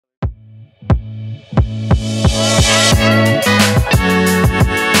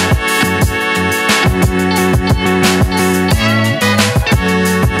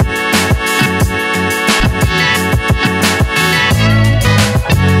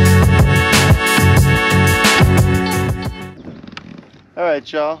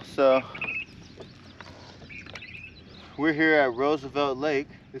Alright y'all, so we're here at Roosevelt Lake.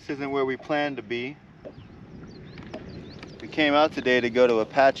 This isn't where we planned to be. We came out today to go to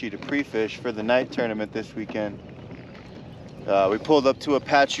Apache to pre-fish for the night tournament this weekend. We pulled up to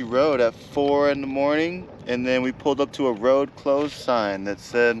Apache Road at 4 in the morning, and then we pulled up to a road closed sign that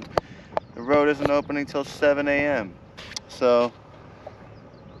said the road isn't opening till 7 a.m. So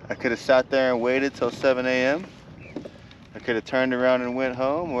I could have sat there and waited till 7 a.m. I could have turned around and went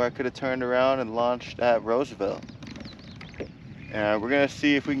home, or I could have turned around and launched at Roosevelt. And we're gonna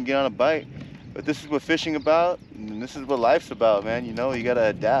see if we can get on a bite. But this is what fishing about, and this is what life's about, man. You know, you gotta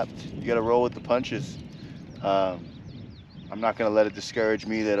adapt. You gotta roll with the punches. I'm not gonna let it discourage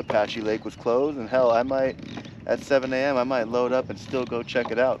me that Apache Lake was closed, and hell, I might, at 7 a.m., I might load up and still go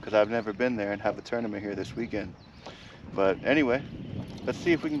check it out, because I've never been there and have a tournament here this weekend. But anyway, let's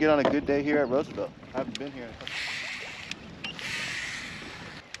see if we can get on a good day here at Roosevelt. I haven't been here in a couple.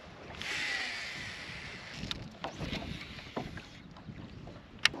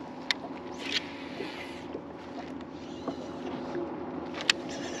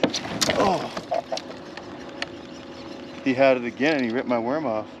 Oh, he had it again and he ripped my worm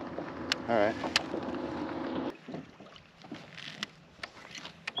off. All right.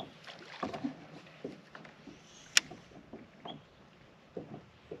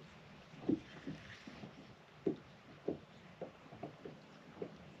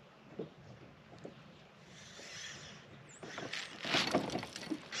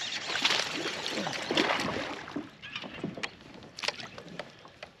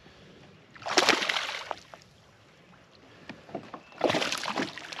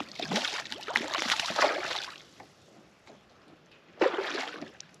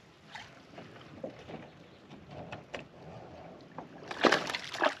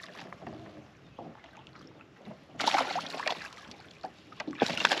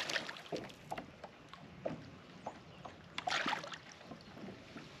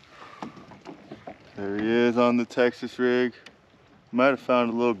 There he is on the Texas rig. Might have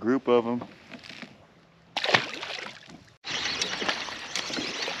found a little group of them.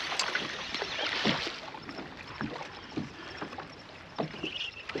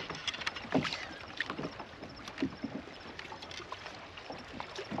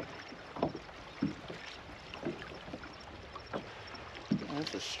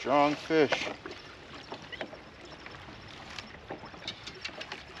 That's a strong fish.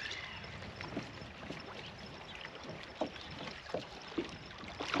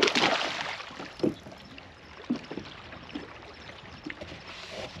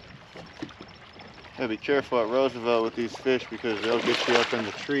 Yeah, be careful at Roosevelt with these fish because they'll get you up in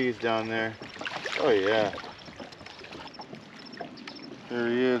the trees down there. Oh yeah. There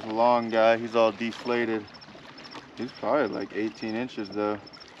he is, a long guy. He's all deflated. He's probably like 18 inches though.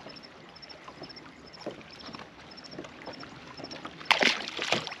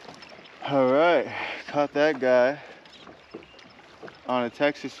 All right, caught that guy on a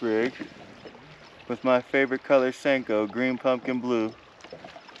Texas rig with my favorite color Senko, green pumpkin blue.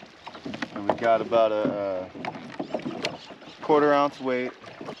 And we got about a 1/4 ounce weight.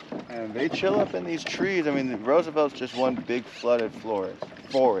 And they chill up in these trees. I mean, Roosevelt's just one big flooded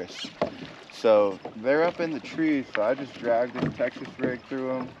forest. So they're up in the trees. So I just dragged this Texas rig through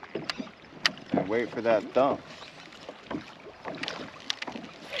them and wait for that thump.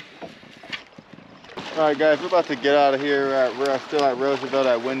 All right, guys, we're about to get out of here. We're still at Roosevelt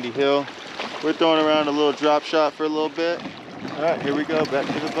at Windy Hill. We're throwing around a little drop shot for a little bit. All right, here we go, back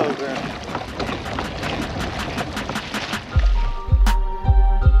to the boat there.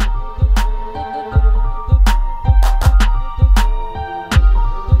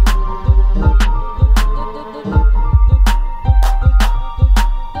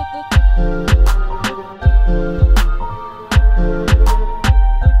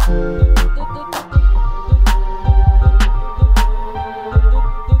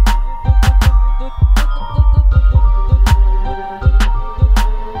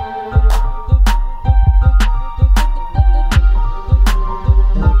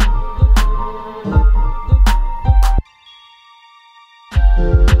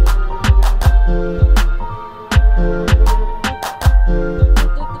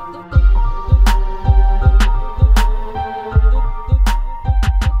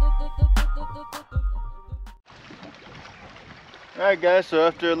 Alright guys, so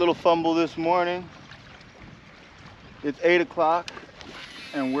after a little fumble this morning, It's 8 o'clock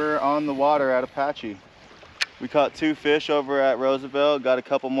and we're on the water at Apache. We caught 2 fish over at Roosevelt, got a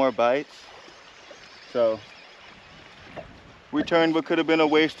couple more bites. So we turned what could have been a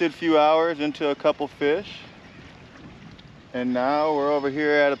wasted few hours into a couple fish. And now we're over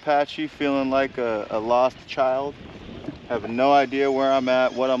here at Apache feeling like a lost child. Have no idea where I'm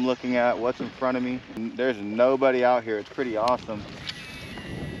at, what I'm looking at, what's in front of me. There's nobody out here. It's pretty awesome.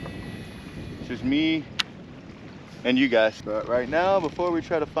 It's just me and you guys. But right now, before we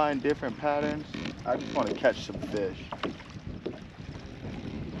try to find different patterns, I just want to catch some fish.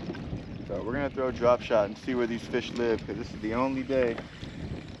 So we're gonna throw a drop shot and see where these fish live, because this is the only day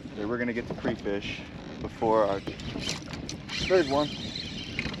that we're gonna get to pre-fish before our... There's one.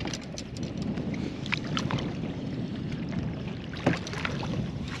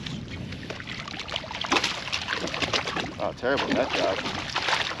 Oh, terrible net job.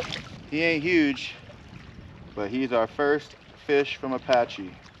 He ain't huge, but he's our first fish from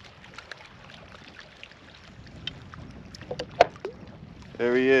Apache.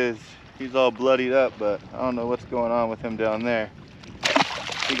 There he is. He's all bloodied up, but I don't know what's going on with him down there.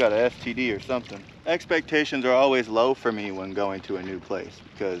 He got an STD or something. Expectations are always low for me when going to a new place,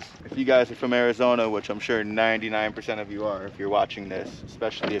 because if you guys are from Arizona, which I'm sure 99% of you are if you're watching this,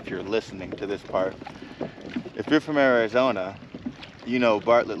 especially if you're listening to this part. If you're from Arizona, you know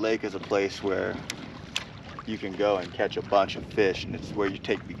Bartlett Lake is a place where you can go and catch a bunch of fish, and it's where you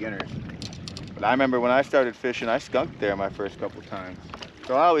take beginners. But I remember when I started fishing, I skunked there my first couple times.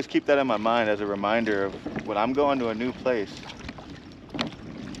 So I always keep that in my mind as a reminder of when I'm going to a new place.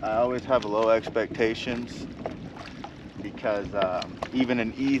 I always have low expectations, because even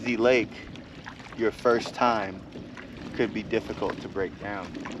an easy lake, your first time, could be difficult to break down,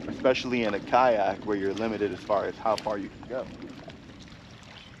 especially in a kayak where you're limited as far as how far you can go.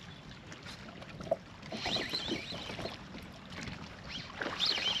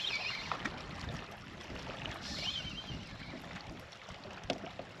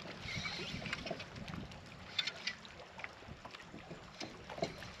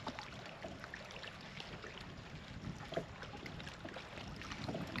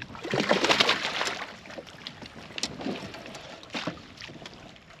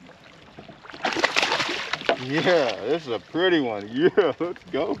 Yeah, this is a pretty one. Yeah, let's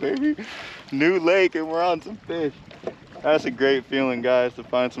go, baby. New lake and we're on some fish. That's a great feeling, guys, to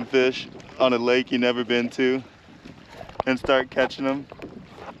find some fish on a lake you've never been to and start catching them.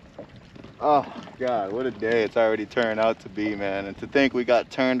 Oh, God, what a day it's already turned out to be, man. And to think we got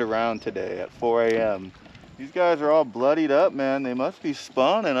turned around today at 4 a.m. These guys are all bloodied up, man. They must be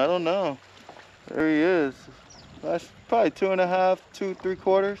spawning, I don't know. There he is. That's probably 2.5, 2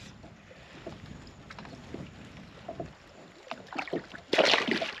 3/4.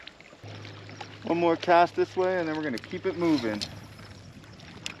 One more cast this way and then we're gonna keep it moving.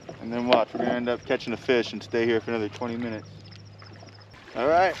 And then watch, we're gonna end up catching a fish and stay here for another 20 minutes. All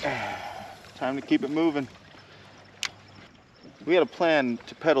right, time to keep it moving. We had a plan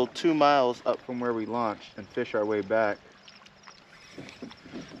to pedal 2 miles up from where we launched and fish our way back.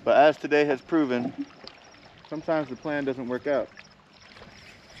 But as today has proven, sometimes the plan doesn't work out.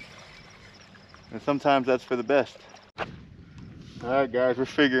 And sometimes that's for the best. All right, guys, we're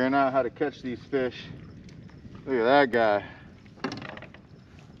figuring out how to catch these fish. Look at that guy.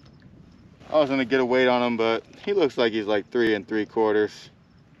 I was gonna get a weight on him, but he looks like he's like 3 3/4.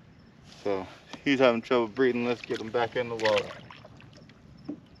 So he's having trouble breathing. Let's get him back in the water.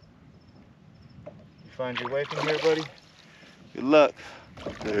 You find your way from here, buddy? Good luck.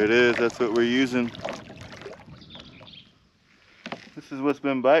 There it is, that's what we're using. This is what's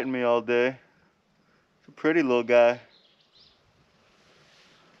been biting me all day. It's a pretty little guy.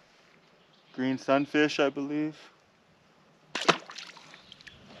 Green sunfish, I believe.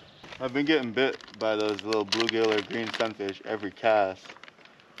 I've been getting bit by those little bluegill or green sunfish every cast.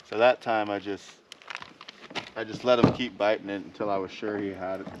 So that time I just let him keep biting it until I was sure he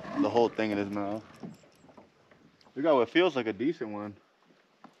had the whole thing in his mouth. We got what feels like a decent one.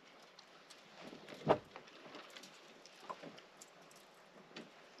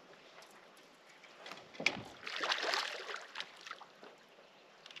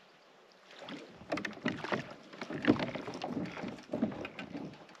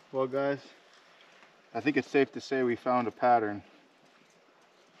 Well, guys, I think it's safe to say we found a pattern.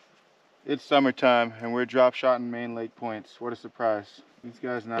 It's summertime and we're drop shotting main lake points. What a surprise. This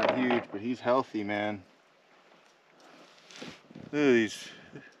guy's not huge, but he's healthy, man. Look at these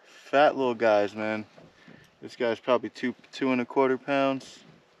fat little guys, man. This guy's probably 2 1/4 pounds.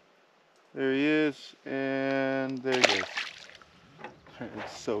 There he is, and there he goes.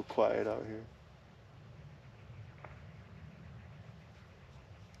 It's so quiet out here.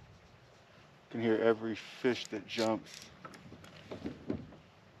 can hear every fish that jumps.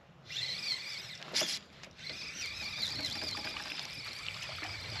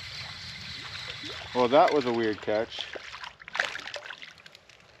 Well, that was a weird catch.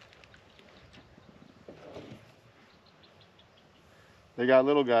 They got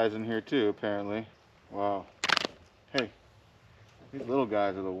little guys in here too, apparently. Wow. Hey, these little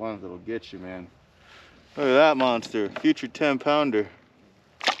guys are the ones that'll get you, man. Look at that monster, future 10-pounder.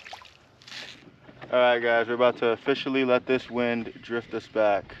 All right, guys, we're about to officially let this wind drift us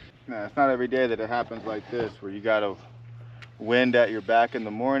back. Now, it's not every day that it happens like this, where you got a wind at your back in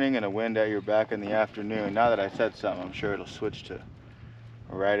the morning and a wind at your back in the afternoon. Now that I said something, I'm sure it'll switch to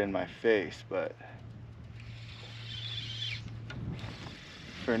right in my face, but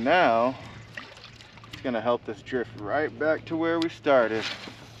for now, it's gonna help us drift right back to where we started.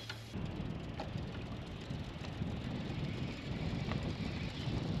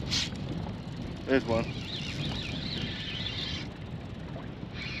 There's one.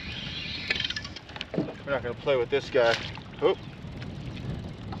 We're not gonna play with this guy. Oh.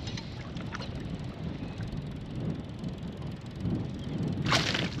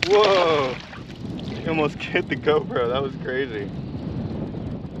 Whoa! He almost hit the GoPro. That was crazy.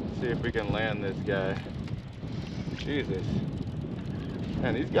 Let's see if we can land this guy. Jesus.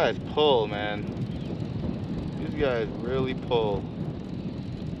 Man, these guys pull, man. These guys really pull.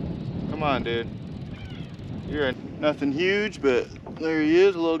 Come on, dude. You're nothing huge, but there he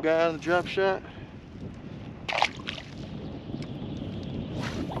is, a little guy on the drop shot.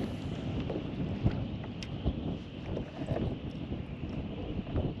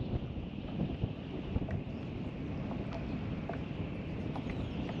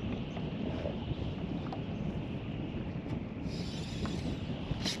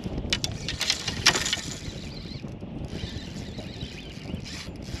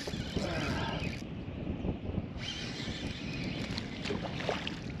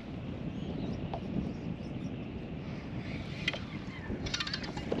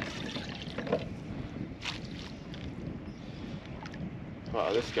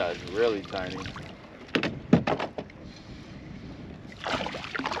 Wow, this guy's really tiny.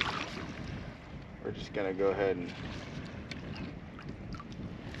 We're just gonna go ahead and...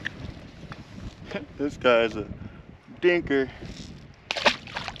 This guy's a dinker.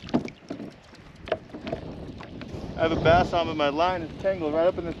 I have a bass on, but my line is tangled right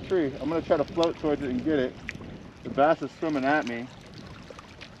up in this tree. I'm gonna try to float towards it and get it. The bass is swimming at me.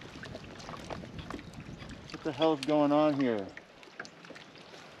 What the hell's going on here?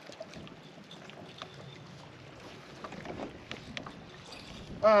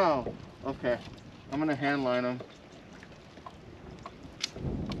 Oh, okay. I'm gonna hand line him.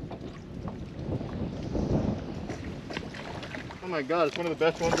 Oh my God, it's one of the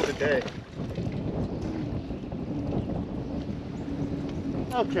best ones of the day.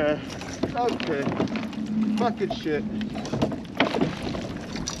 Okay, okay. Fucking shit.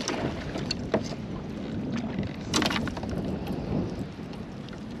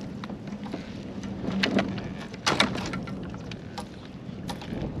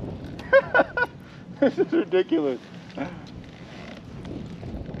 This is ridiculous.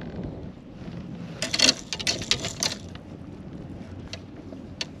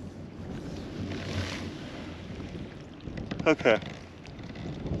 Okay.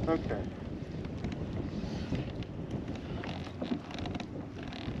 Okay.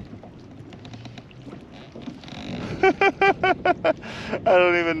 I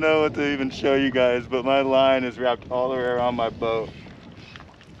don't even know what to even show you guys, but my line is wrapped all the way around my boat.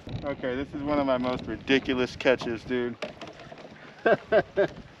 Okay, this is one of my most ridiculous catches, dude.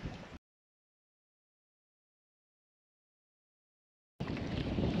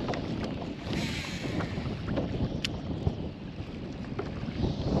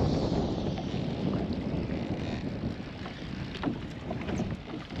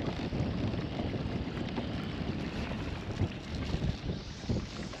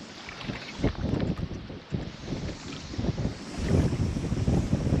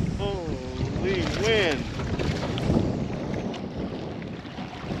 Holy wind.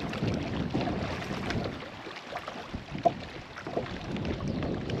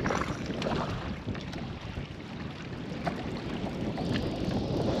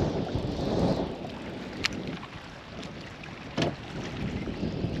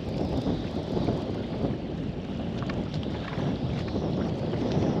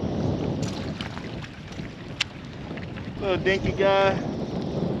 Little dinky guy.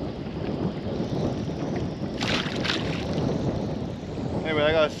 Anyway,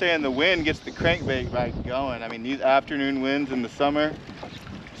 like I was saying, the wind gets the crankbait back going. I mean, these afternoon winds in the summer,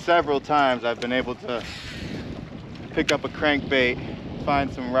 several times I've been able to pick up a crankbait,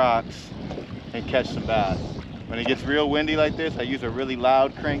 find some rocks, and catch some bass. When it gets real windy like this, I use a really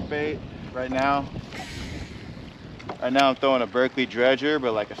loud crankbait. Right now I'm throwing a Berkley Dredger,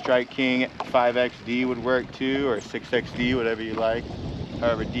 but like a Strike King 5XD would work too, or 6XD, whatever you like,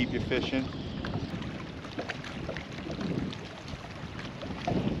 however deep you're fishing.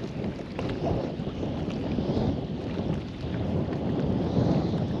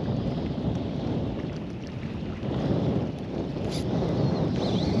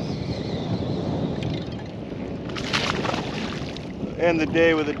 End the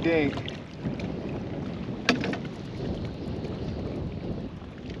day with a dink.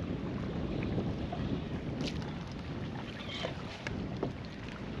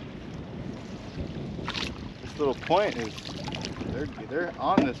 This little point is, they're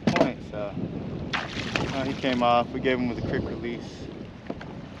on this point, so he came off. We gave him with a quick release.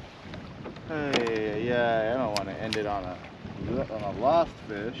 Hey, yeah, I don't want to end it on a lost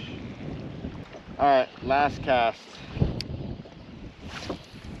fish. All right, last cast.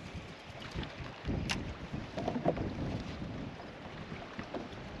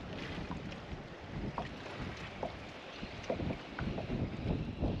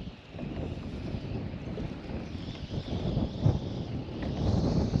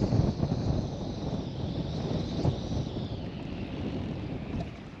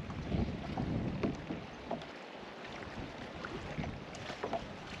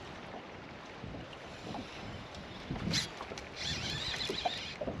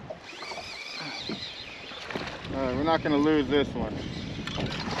 We're not going to lose this one.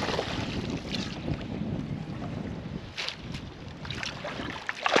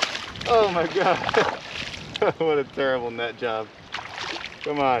 Oh my God. What a terrible net job.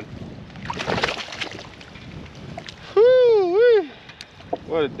 Come on. Woo-wee.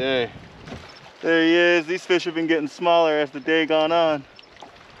 What a day. There he is. These fish have been getting smaller as the day gone on.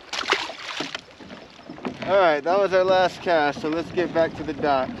 All right, that was our last cast, so let's get back to the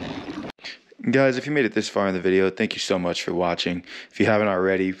dock. Guys, if you made it this far in the video, thank you so much for watching. If you haven't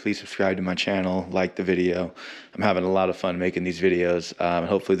already, please subscribe to my channel, like the video. I'm having a lot of fun making these videos.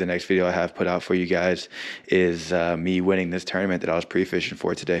 Hopefully the next video I have put out for you guys is me winning this tournament that I was pre-fishing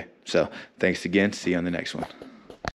for today. So thanks again. See you on the next one.